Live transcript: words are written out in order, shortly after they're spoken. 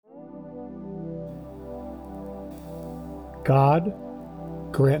God,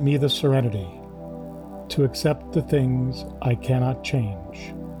 grant me the serenity to accept the things I cannot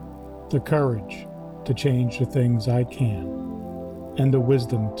change, the courage to change the things I can, and the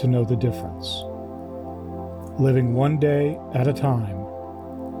wisdom to know the difference. Living one day at a time,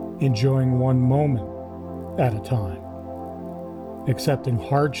 enjoying one moment at a time, accepting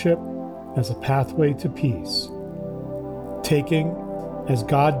hardship as a pathway to peace, taking, as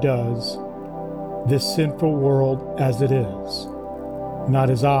God does, this sinful world as it is, not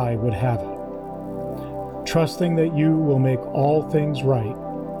as I would have it, trusting that you will make all things right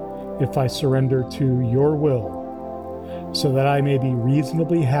if I surrender to your will, so that I may be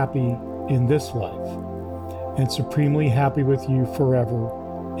reasonably happy in this life and supremely happy with you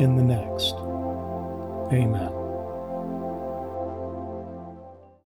forever in the next. Amen.